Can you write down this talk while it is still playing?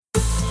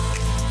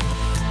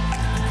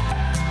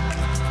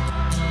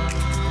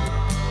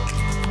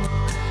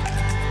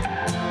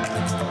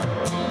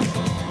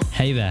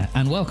Hey there,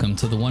 and welcome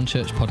to the One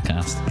Church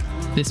podcast.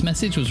 This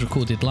message was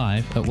recorded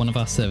live at one of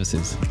our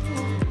services.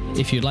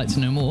 If you'd like to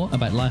know more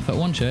about life at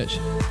One Church,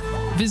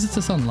 visit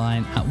us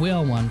online at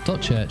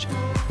weareone.church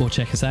or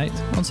check us out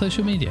on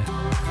social media.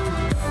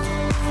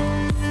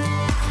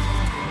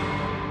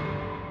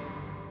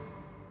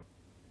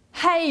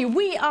 Hey,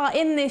 we are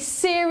in this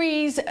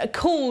series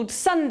called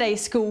Sunday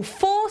School,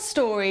 4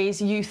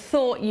 stories you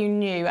thought you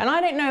knew. And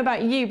I don't know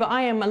about you, but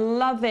I am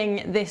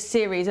loving this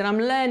series and I'm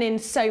learning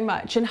so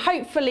much. And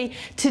hopefully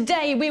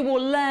today we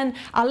will learn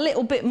a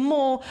little bit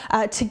more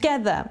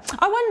together.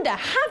 I wonder,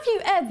 have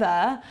you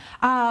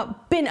ever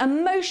been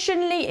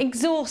emotionally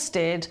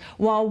exhausted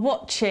while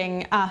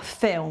watching a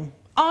film?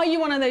 Are you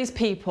one of those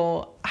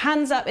people?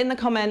 Hands up in the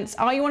comments.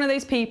 Are you one of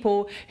those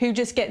people who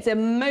just gets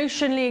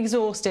emotionally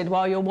exhausted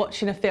while you're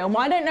watching a film?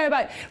 Well, I don't know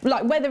about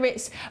like whether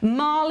it's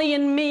Marley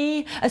and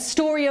Me, a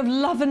story of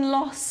love and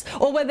loss,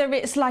 or whether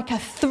it's like a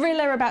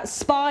thriller about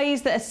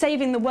spies that are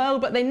saving the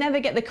world but they never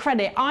get the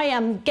credit.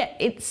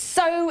 It's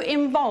so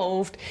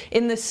involved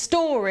in the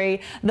story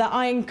that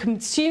I am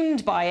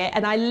consumed by it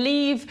and I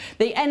leave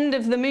the end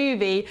of the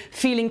movie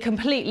feeling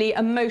completely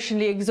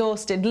emotionally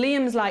exhausted.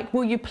 Liam's like,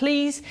 will you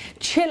please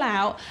chill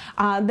out?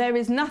 There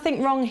is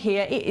nothing wrong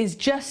here. It is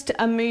just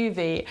a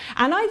movie.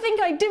 And I think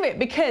I do it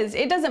because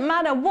it doesn't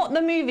matter what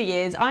the movie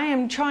is, I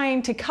am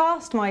trying to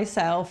cast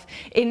myself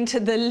into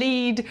the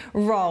lead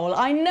role.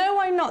 I know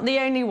I'm not the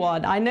only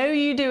one. I know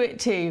you do it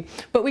too.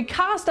 But we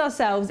cast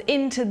ourselves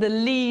into the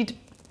lead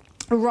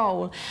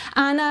role.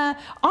 And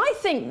I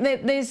think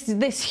that there's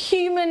this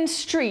human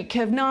streak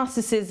of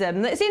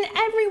narcissism that's in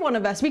every one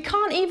of us. We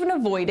can't even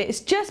avoid it.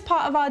 It's just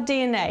part of our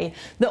DNA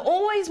that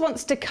always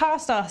wants to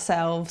cast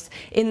ourselves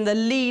in the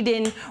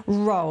leading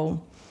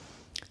role.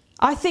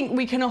 I think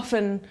we can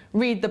often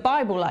read the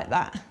Bible like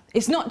that.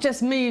 It's not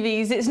just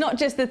movies, it's not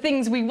just the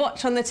things we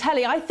watch on the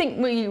telly. I think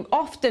we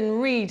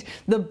often read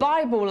the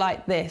Bible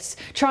like this,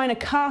 trying to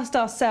cast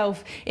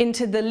ourselves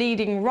into the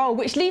leading role,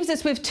 which leaves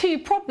us with 2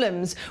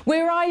 problems.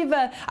 We're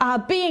either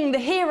being the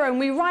hero and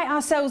we write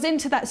ourselves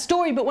into that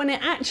story, but when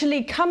it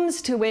actually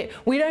comes to it,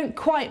 we don't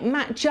quite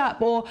match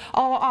up or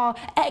our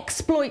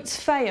exploits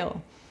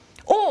fail.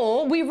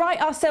 Or we write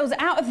ourselves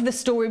out of the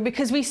story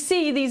because we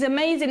see these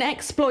amazing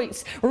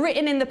exploits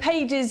written in the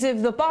pages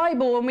of the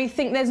Bible and we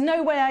think there's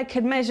no way I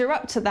could measure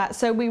up to that,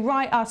 so we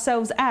write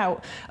ourselves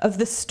out of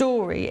the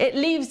story. It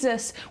leaves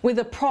us with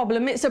a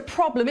problem. It's a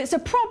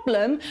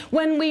problem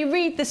when we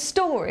read the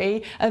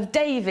story of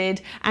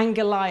David and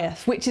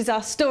Goliath, which is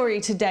our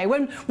story today.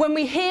 When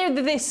we hear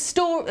this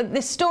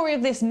story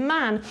of this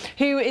man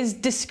who is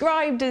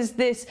described as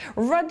this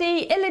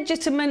ruddy,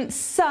 illegitimate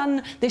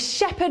son, this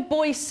shepherd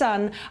boy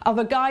son of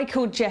a guy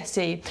called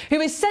Jesse,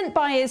 who is sent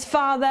by his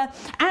father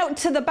out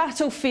to the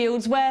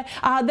battlefields where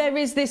there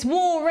is this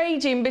war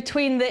raging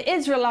between the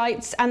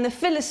Israelites and the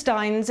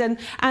Philistines, and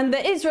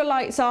the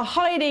Israelites are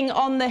hiding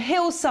on the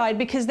hillside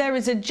because there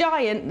is a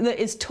giant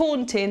that is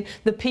taunting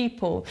the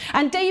people.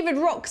 And David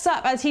rocks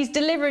up as he's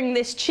delivering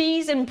this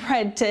cheese and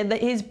bread to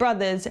his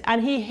brothers,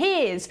 and he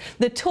hears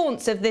the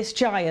taunts of this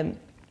giant.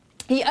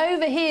 He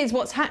overhears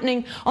what's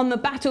happening on the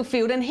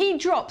battlefield and he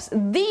drops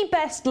the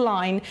best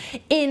line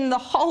in the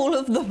whole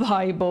of the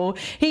Bible.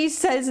 He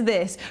says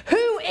this: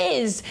 "Who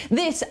is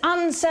this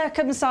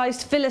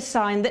uncircumcised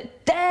Philistine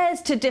that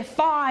dares to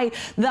defy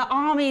the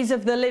armies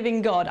of the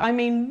living God?" I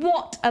mean,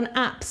 what an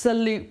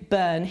absolute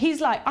burn.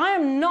 He's like, I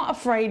am not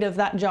afraid of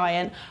that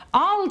giant.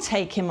 I'll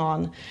take him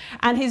on.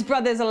 And his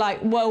brothers are like,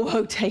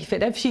 whoa,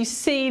 David, have you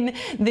seen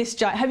this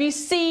giant? Have you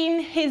seen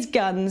his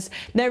guns?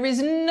 There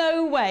is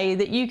no way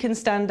that you can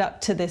stand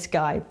up to this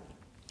guy.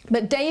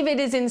 But David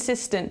is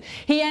insistent.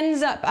 He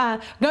ends up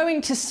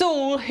going to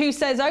Saul, who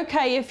says,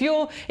 okay, if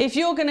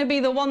you're going to be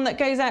the one that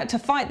goes out to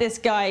fight this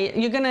guy,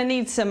 you're going to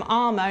need some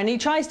armor. And he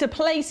tries to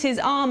place his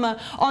armor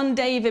on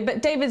David,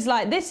 but David's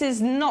like, this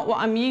is not what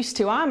I'm used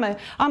to. I'm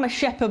a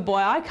shepherd boy.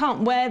 I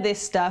can't wear this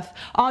stuff.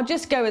 I'll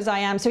just go as I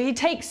am. So he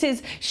takes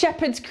his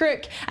shepherd's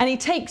crook and he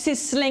takes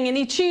his sling and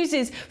he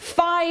chooses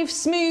 5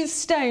 smooth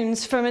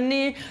stones from a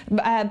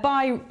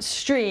nearby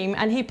stream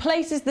and he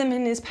places them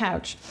in his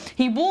pouch.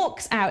 He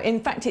walks out. In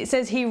fact, it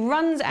says he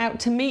runs out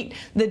to meet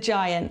the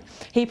giant.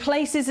 He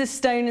places a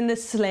stone in the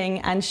sling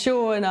and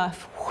sure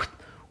enough,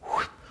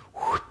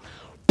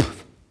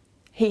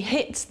 he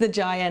hits the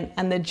giant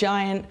and the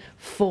giant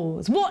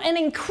falls. What an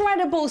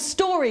incredible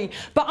story.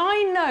 But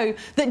I know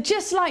that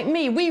just like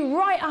me, we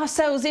write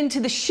ourselves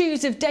into the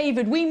shoes of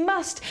David. We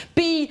must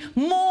be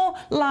more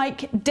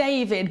like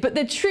David. But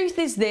the truth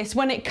is this: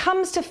 when it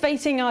comes to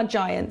facing our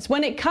giants,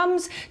 when it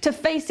comes to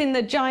facing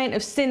the giant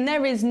of sin,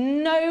 there is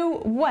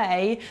no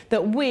way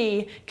that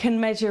we can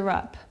measure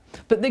up.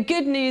 But the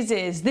good news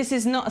is this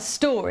is not a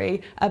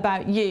story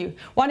about you.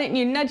 Why don't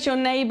you nudge your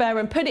neighbor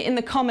and put it in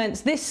the comments?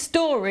 This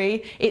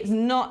story, it's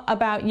not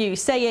about you.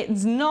 Say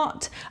it's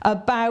not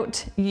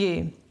about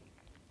you.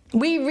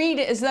 We read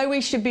it as though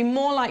we should be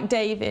more like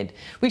David.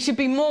 We should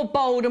be more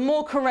bold and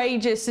more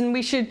courageous, and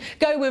we should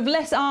go with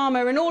less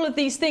armor and all of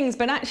these things.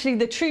 But actually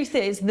the truth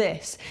is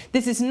this.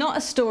 This is not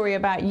a story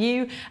about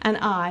you and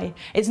I.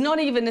 It's not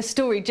even a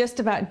story just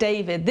about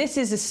David. This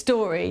is a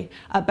story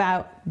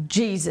about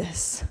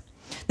Jesus.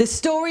 The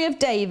story of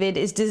David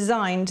is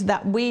designed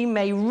that we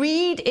may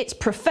read its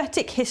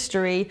prophetic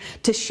history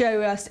to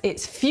show us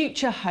its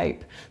future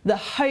hope, the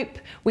hope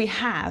we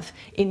have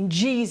in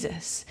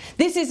Jesus.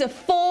 This is a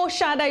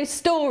foreshadow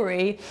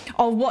story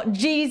of what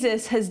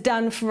Jesus has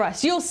done for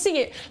us. You'll see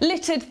it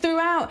littered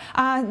throughout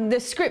the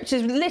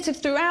scriptures, littered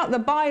throughout the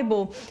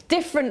Bible,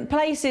 different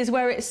places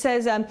where it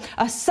says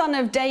a son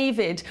of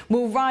David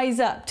will rise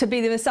up to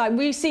be the Messiah.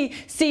 We see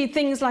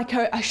things like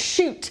a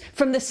shoot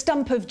from the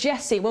stump of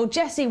Jesse. Well,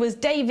 Jesse was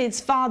David's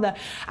father,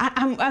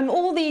 and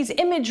all these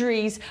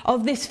imageries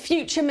of this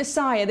future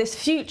Messiah, this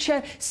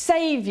future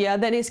Savior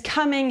that is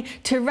coming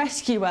to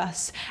rescue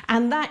us,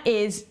 and that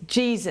is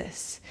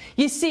Jesus.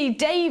 You see,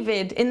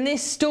 David in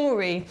this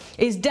story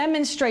is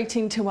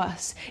demonstrating to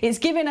us, it's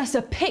giving us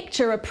a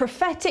picture, a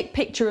prophetic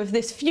picture of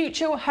this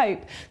future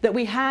hope that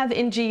we have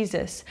in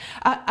Jesus.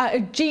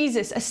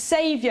 Jesus, a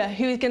Savior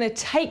who is going to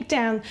take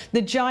down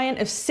the giant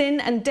of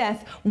sin and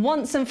death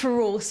once and for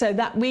all so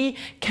that we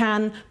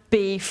can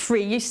be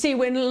free. You see,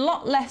 we're a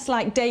lot less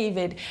like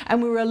David,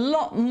 and we're a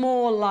lot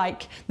more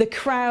like the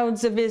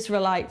crowds of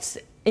Israelites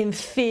in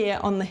fear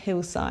on the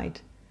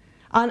hillside,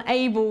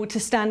 unable to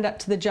stand up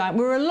to the giant.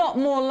 We're a lot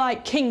more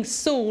like King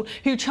Saul,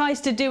 who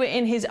tries to do it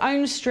in his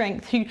own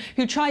strength,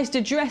 who tries to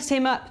dress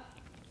him up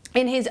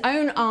in his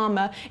own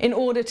armor in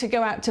order to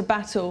go out to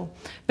battle.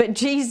 But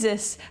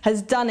Jesus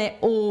has done it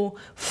all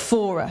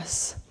for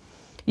us.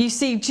 You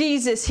see,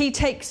 Jesus, he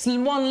takes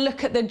one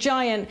look at the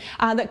giant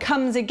that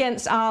comes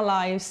against our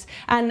lives.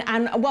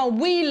 And while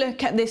we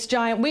look at this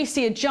giant, we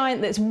see a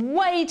giant that's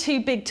way too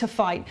big to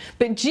fight.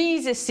 But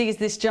Jesus sees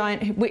this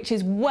giant which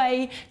is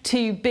way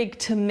too big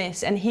to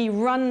miss. And he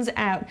runs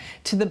out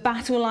to the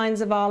battle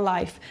lines of our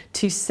life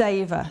to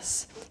save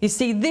us. You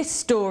see, this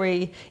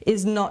story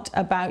is not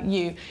about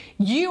you.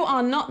 You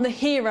are not the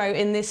hero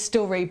in this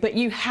story, but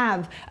you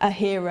have a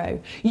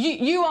hero.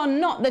 You are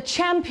not the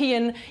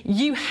champion,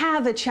 you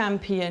have a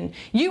champion.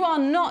 You are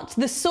not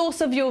the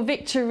source of your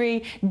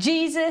victory.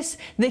 Jesus,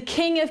 the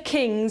King of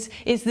Kings,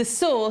 is the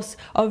source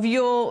of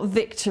your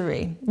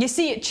victory. You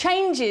see, it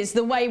changes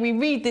the way we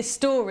read this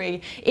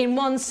story in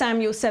 1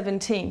 Samuel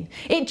 17.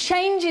 It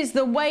changes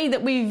the way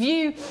that we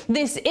view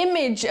this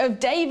image of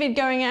David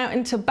going out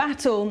into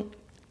battle,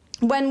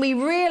 when we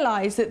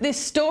realize that this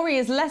story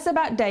is less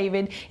about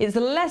David, it's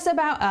less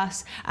about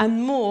us, and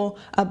more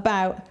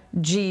about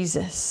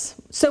Jesus.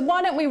 So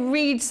why don't we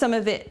read some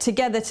of it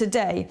together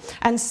today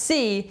and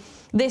see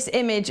this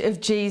image of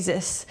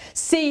Jesus,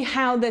 see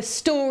how the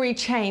story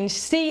changed,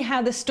 see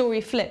how the story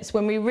flips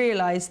when we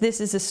realize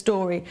this is a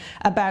story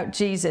about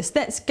Jesus.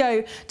 Let's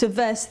go to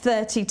verse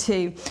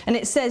 32, and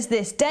it says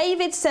this: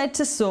 David said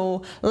to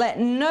Saul, "Let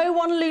no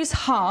one lose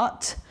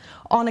heart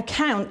on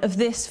account of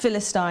this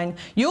Philistine.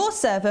 Your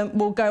servant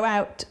will go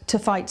out to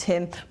fight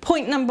him."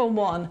 Point number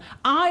one,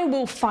 I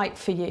will fight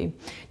for you.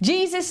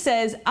 Jesus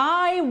says,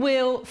 I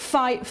will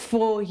fight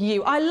for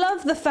you. I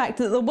love the fact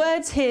that the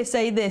words here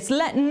say this: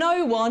 let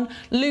no one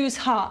lose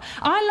heart.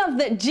 I love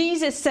that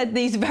Jesus said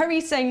these very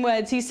same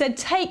words. He said,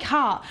 take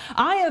heart.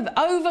 I have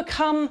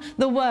overcome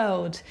the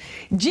world.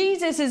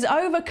 Jesus has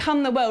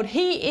overcome the world.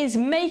 He is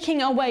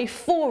making a way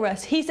for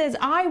us. He says,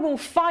 I will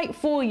fight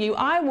for you.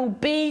 I will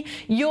be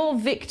your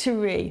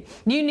victory.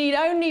 You need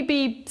only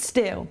be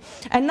still.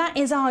 And that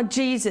is our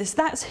Jesus.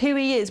 That's who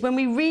he is. When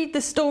we read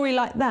the story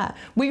like that,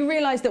 we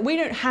realize that we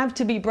don't have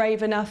to be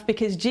brave enough,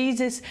 because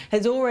Jesus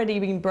has already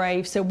been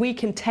brave, so we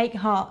can take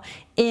heart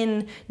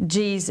in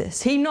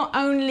Jesus. He not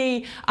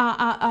only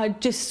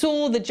just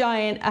saw the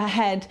giant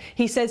ahead,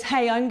 he says,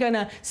 hey, I'm going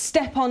to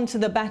step onto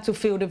the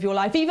battlefield of your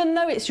life, even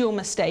though it's your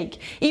mistake,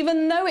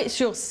 even though it's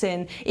your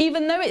sin,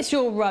 even though it's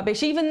your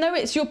rubbish, even though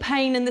it's your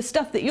pain and the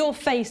stuff that you're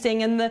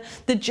facing and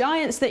the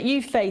giants that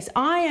you face.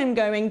 I am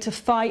going to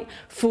fight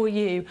for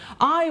you.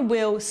 I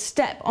will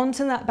step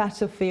onto that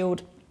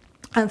battlefield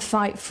and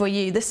fight for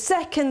you. The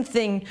second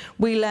thing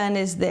we learn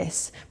is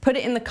this. Put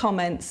it in the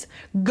comments.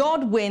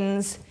 God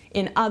wins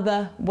in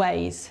other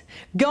ways.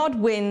 God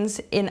wins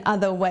in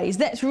other ways.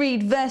 Let's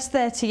read verse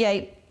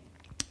 38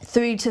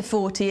 through to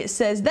 40. It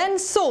says, then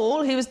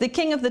Saul, who was the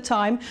king of the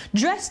time,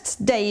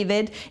 dressed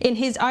David in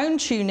his own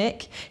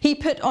tunic. He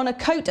put on a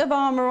coat of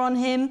armor on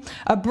him,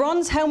 a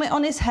bronze helmet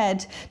on his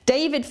head.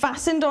 David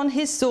fastened on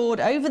his sword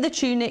over the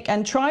tunic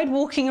and tried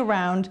walking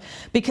around,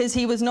 because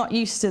he was not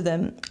used to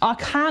them. I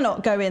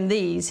cannot go in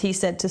these, he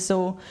said to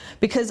Saul,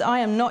 because I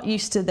am not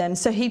used to them.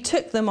 So he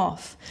took them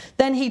off.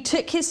 Then he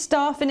took his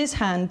staff in his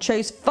hand,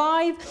 chose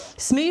 5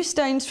 smooth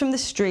stones from the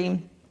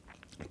stream,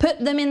 put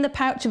them in the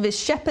pouch of his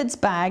shepherd's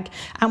bag,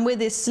 and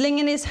with his sling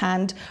in his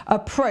hand,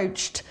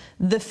 approached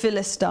the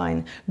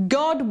Philistine.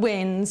 God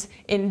wins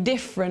in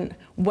different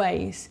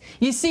ways.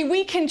 You see,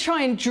 we can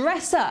try and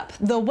dress up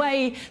the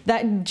way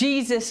that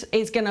Jesus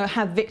is going to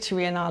have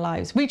victory in our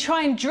lives. We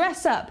try and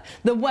dress up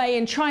the way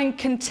and try and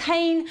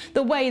contain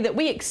the way that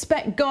we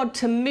expect God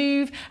to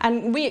move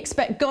and we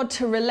expect God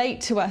to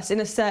relate to us in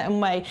a certain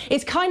way.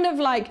 It's kind of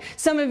like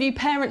some of you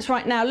parents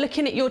right now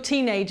looking at your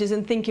teenagers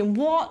and thinking,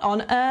 what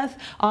on earth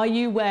are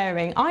you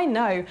wearing? I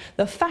know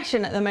the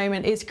fashion at the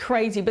moment is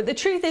crazy, but the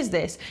truth is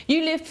this: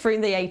 you lived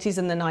through the 80s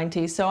and the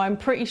 90s, so I'm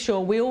pretty sure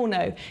we all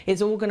know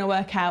it's all going to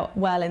work out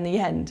well in the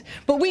end.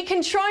 But we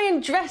can try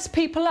and dress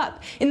people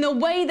up in the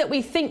way that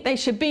we think they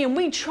should be, and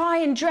we try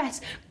and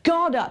dress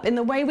God up in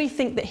the way we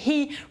think that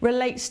he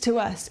relates to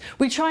us.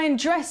 We try and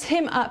dress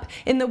him up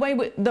in the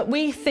way that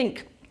we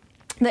think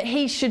that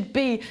he should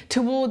be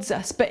towards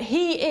us, but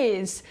he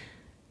is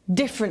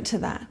different to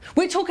that.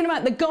 We're talking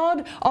about the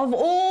God of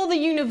all the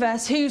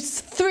universe, who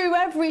threw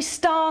every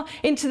star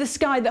into the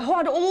sky, that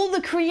had all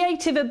the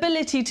creative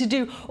ability to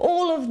do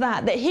all of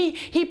that, that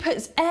he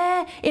puts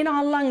air in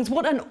our lungs.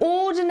 What an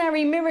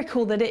ordinary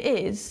miracle that it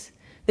is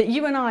that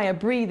you and I are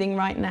breathing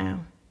right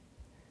now.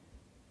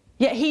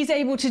 Yet he's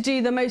able to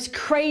do the most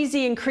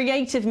crazy and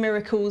creative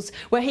miracles,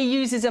 where he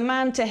uses a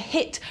man to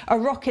hit a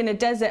rock in a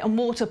desert and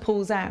water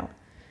pulls out.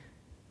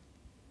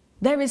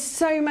 There is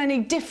so many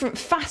different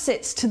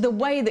facets to the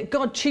way that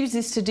God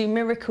chooses to do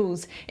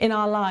miracles in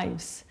our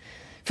lives.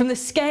 From the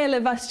scale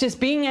of us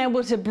just being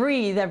able to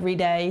breathe every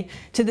day,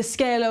 to the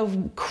scale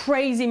of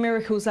crazy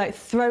miracles like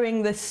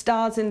throwing the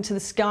stars into the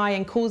sky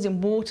and causing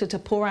water to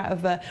pour out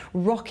of a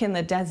rock in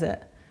the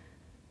desert.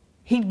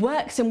 He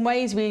works in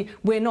ways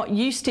we're not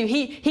used to.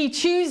 He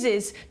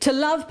chooses to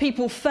love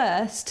people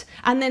first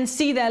and then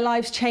see their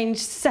lives change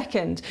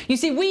second. You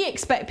see, we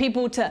expect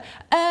people to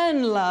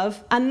earn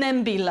love and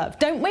then be loved,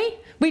 don't we?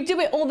 We do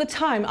it all the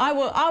time. I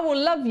will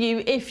love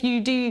you if you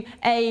do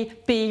A,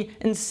 B,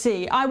 and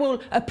C. I will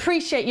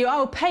appreciate you. I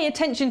will pay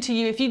attention to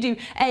you if you do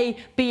A,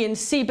 B, and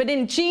C. But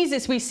in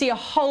Jesus, we see a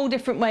whole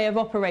different way of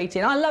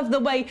operating. I love the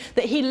way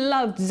that he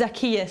loved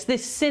Zacchaeus,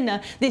 this sinner,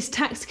 this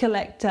tax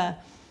collector.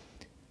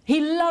 He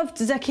loved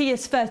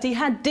Zacchaeus first. He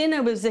had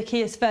dinner with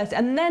Zacchaeus first.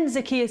 And then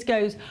Zacchaeus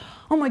goes,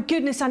 oh my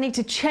goodness, I need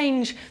to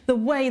change the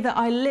way that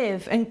I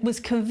live, and was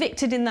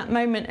convicted in that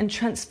moment and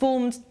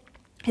transformed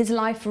his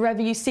life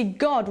forever. You see,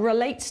 God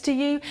relates to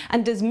you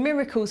and does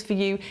miracles for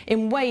you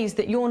in ways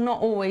that you're not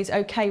always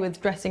okay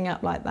with dressing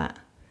up like that.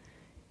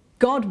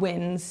 God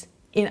wins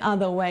in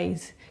other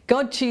ways.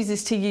 God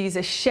chooses to use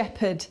a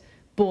shepherd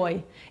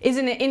boy.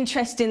 Isn't it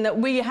interesting that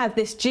we have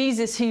this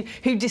Jesus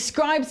who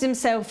describes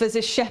himself as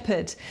a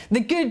shepherd, the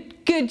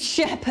good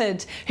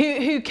shepherd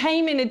who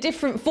came in a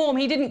different form.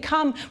 He didn't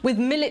come with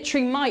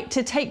military might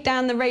to take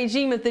down the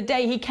regime of the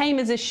day. He came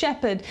as a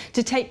shepherd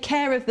to take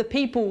care of the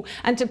people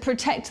and to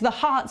protect the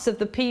hearts of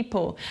the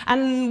people.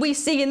 And we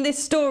see in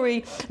this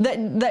story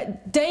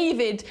that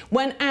David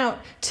went out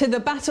to the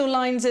battle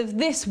lines of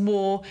this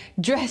war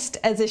dressed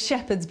as a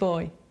shepherd's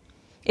boy.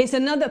 It's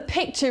another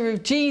picture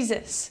of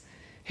Jesus,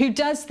 who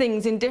does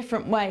things in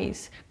different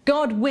ways.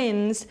 God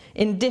wins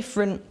in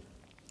different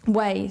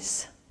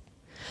ways.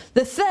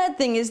 The third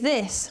thing is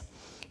this: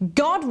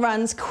 God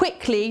runs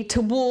quickly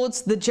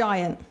towards the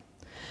giant.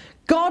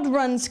 God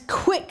runs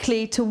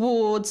quickly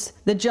towards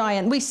the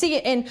giant. We see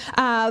it in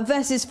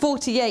verses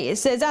 48. It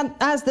says,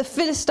 as the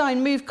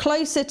Philistine moved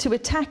closer to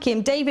attack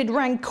him, David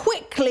ran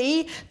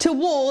quickly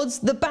towards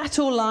the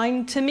battle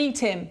line to meet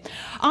him.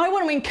 I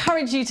want to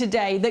encourage you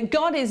today that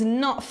God is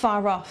not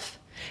far off.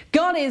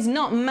 God is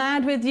not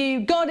mad with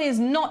you. God is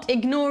not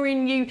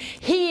ignoring you.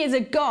 He is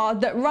a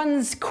God that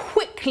runs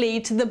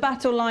quickly to the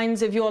battle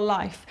lines of your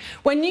life.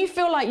 When you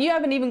feel like you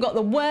haven't even got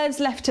the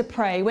words left to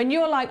pray, when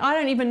you're like, I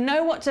don't even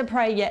know what to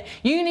pray yet,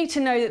 you need to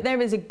know that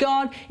there is a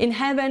God in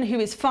heaven who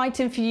is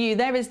fighting for you.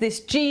 There is this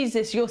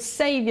Jesus, your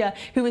Savior,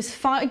 who is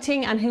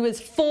fighting and who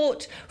has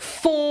fought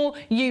for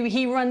you.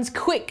 He runs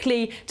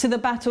quickly to the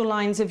battle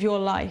lines of your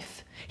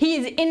life. He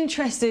is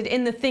interested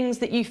in the things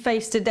that you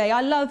face today.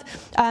 I love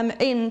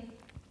in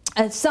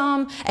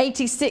Psalm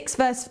 86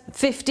 verse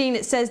 15,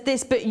 it says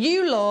this: but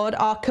you, Lord,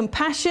 are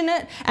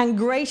compassionate and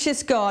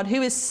gracious God,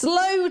 who is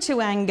slow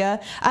to anger,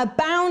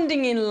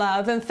 abounding in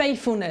love and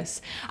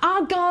faithfulness.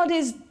 Our God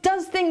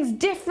does things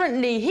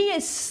differently. He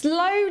is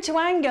slow to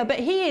anger, but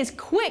he is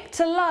quick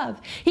to love.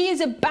 He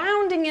is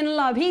abounding in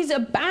love. He's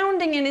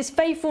abounding in his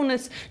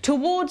faithfulness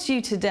towards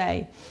you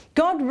today.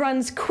 God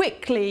runs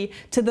quickly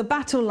to the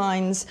battle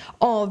lines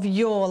of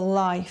your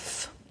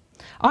life.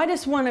 I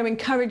just want to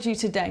encourage you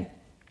today.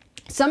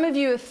 Some of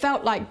you have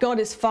felt like God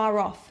is far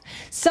off.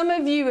 Some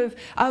of you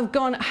have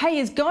gone, hey,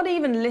 is God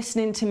even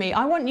listening to me?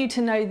 I want you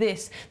to know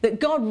this, that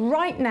God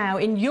right now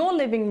in your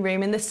living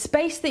room, in the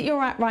space that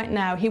you're at right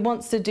now, he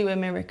wants to do a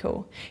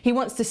miracle. He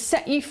wants to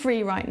set you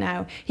free right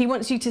now. He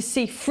wants you to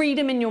see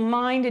freedom in your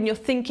mind and your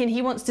thinking.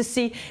 He wants to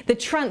see the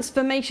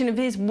transformation of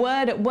his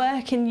word at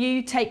work in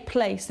you take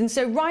place. And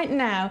so right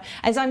now,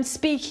 as I'm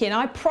speaking,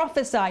 I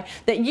prophesy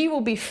that you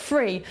will be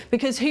free,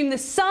 because whom the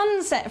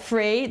Son set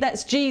free,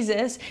 that's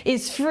Jesus,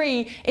 is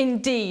free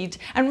indeed.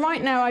 And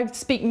right now I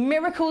speak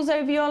miracles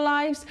over your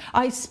lives.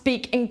 I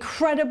speak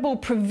incredible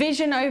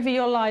provision over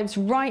your lives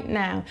right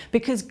now,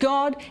 because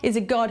God is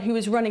a God who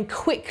is running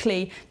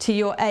quickly to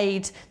your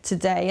aid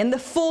today. And the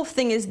fourth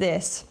thing is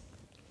this: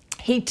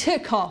 he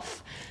took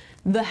off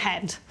the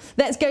head.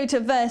 Let's go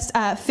to verse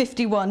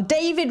 51.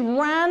 David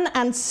ran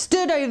and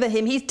stood over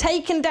him. He's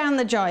taken down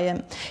the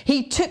giant.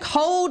 He took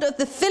hold of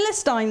the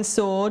Philistine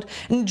sword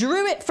and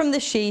drew it from the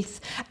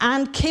sheath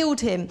and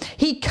killed him.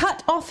 He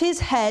cut off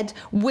his head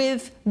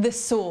with the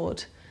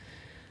sword.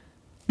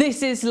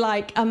 This is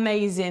like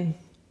amazing.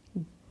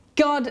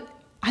 God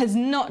has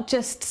not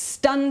just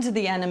stunned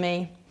the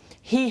enemy,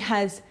 he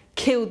has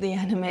killed the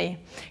enemy.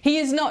 He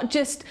has not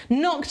just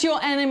knocked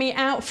your enemy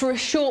out for a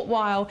short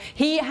while,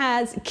 he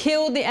has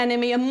killed the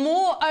enemy, and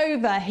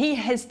moreover, he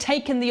has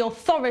taken the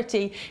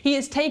authority, he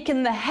has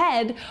taken the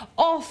head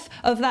off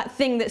of that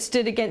thing that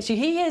stood against you.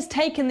 He has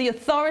taken the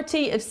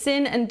authority of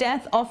sin and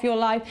death off your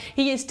life.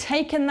 He has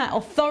taken that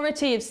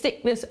authority of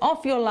sickness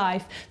off your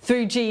life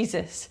through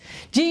Jesus.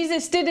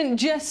 Jesus didn't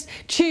just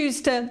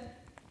choose to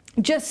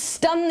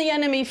stun the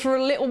enemy for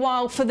a little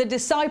while for the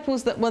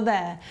disciples that were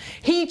there.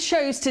 He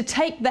chose to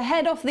take the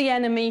head off the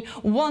enemy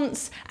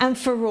once and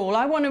for all.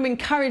 I want to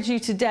encourage you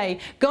today.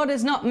 God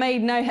has not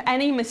made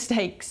any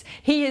mistakes.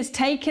 He has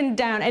taken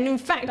down, and in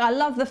fact, I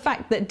love the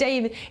fact that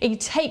David, he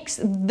takes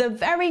the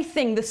very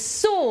thing, the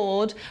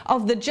sword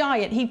of the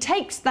giant. He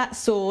takes that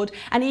sword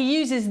and he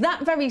uses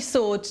that very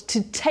sword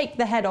to take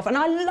the head off. And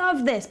I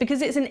love this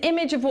because it's an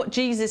image of what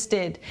Jesus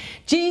did.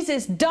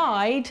 Jesus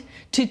died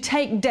to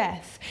take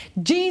death.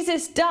 Jesus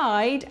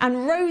died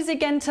and rose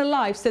again to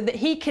life so that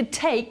he could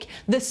take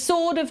the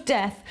sword of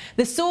death,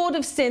 the sword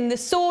of sin, the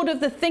sword of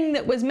the thing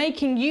that was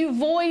making you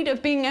void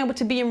of being able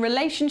to be in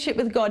relationship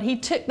with God. He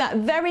took that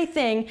very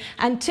thing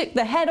and took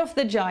the head off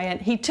the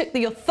giant. He took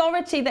the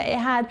authority that it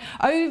had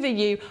over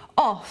you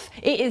off.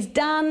 It is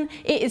done.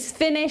 It is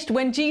finished.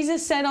 When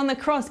Jesus said on the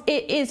cross,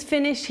 it is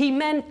finished, he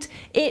meant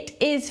it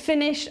is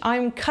finished.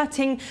 I'm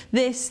cutting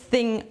this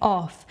thing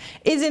off.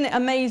 Isn't it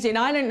amazing?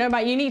 I don't know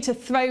about you. You need to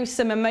throw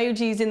some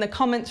emojis in the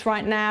comments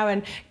right now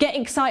and get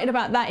excited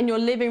about that in your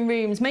living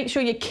rooms. Make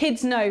sure your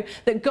kids know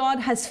that God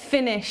has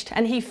finished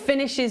and he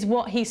finishes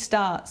what he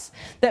starts.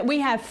 That we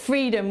have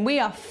freedom. We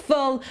are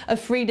full of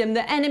freedom.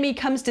 The enemy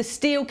comes to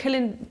steal, kill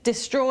and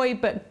destroy,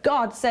 but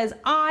God says,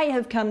 I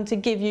have come to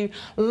give you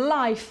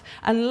life,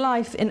 and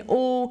life in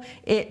all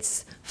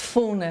its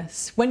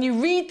fullness. When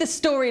you read the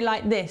story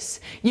like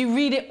this, you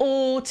read it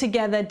all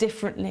together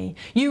differently.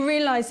 You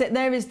realize that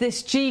there is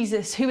this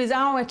Jesus who is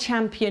our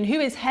champion,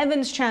 who is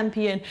heaven's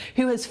champion,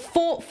 who has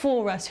fought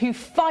for us, who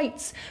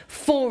fights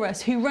for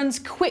us, who runs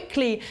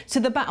quickly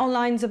to the battle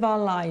lines of our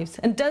lives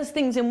and does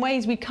things in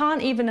ways we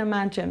can't even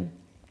imagine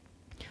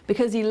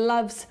because he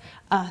loves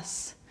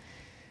us.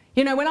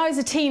 You know, when I was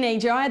a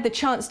teenager, I had the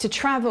chance to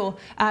travel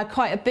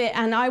quite a bit,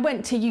 and I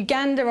went to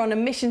Uganda on a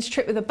missions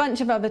trip with a bunch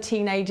of other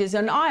teenagers,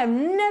 and I have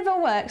never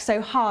worked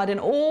so hard in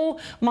all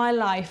my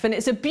life, and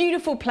it's a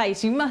beautiful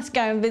place. You must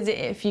go and visit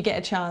it if you get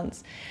a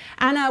chance.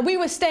 And we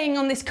were staying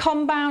on this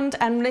compound,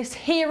 and this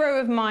hero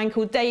of mine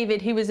called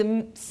David, who was a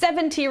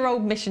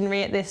 70-year-old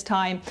missionary at this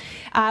time,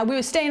 we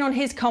were staying on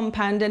his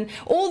compound, and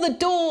all the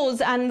doors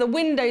and the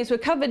windows were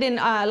covered in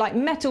like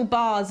metal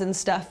bars and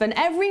stuff. And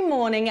every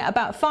morning at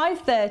about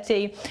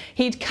 5:30,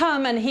 he'd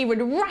come and he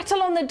would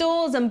rattle on the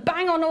doors and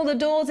bang on all the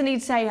doors, and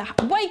he'd say,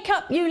 "Wake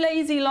up, you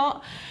lazy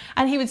lot."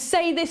 And he would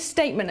say this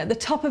statement at the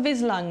top of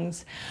his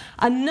lungs: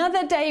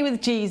 "Another day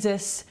with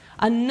Jesus,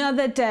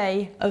 another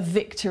day of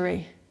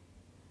victory."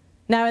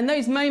 Now, in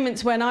those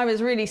moments when I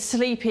was really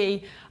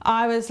sleepy,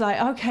 I was like,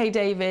 okay,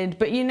 David,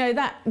 but you know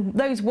that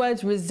those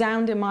words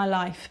resound in my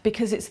life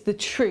because it's the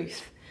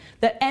truth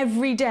that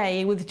every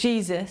day with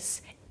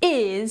Jesus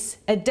is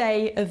a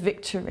day of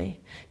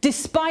victory.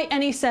 Despite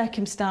any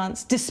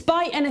circumstance,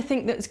 despite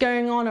anything that's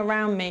going on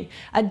around me,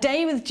 a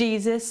day with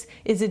Jesus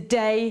is a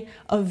day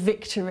of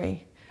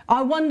victory.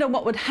 I wonder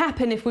what would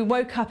happen if we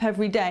woke up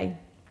every day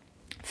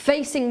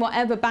facing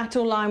whatever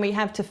battle line we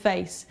have to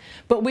face,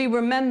 but we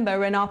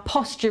remember, and our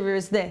posture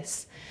is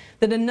this,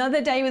 that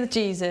another day with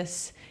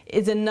Jesus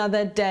is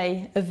another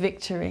day of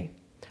victory.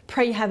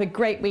 Pray you have a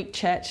great week,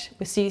 church.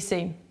 We'll see you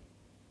soon.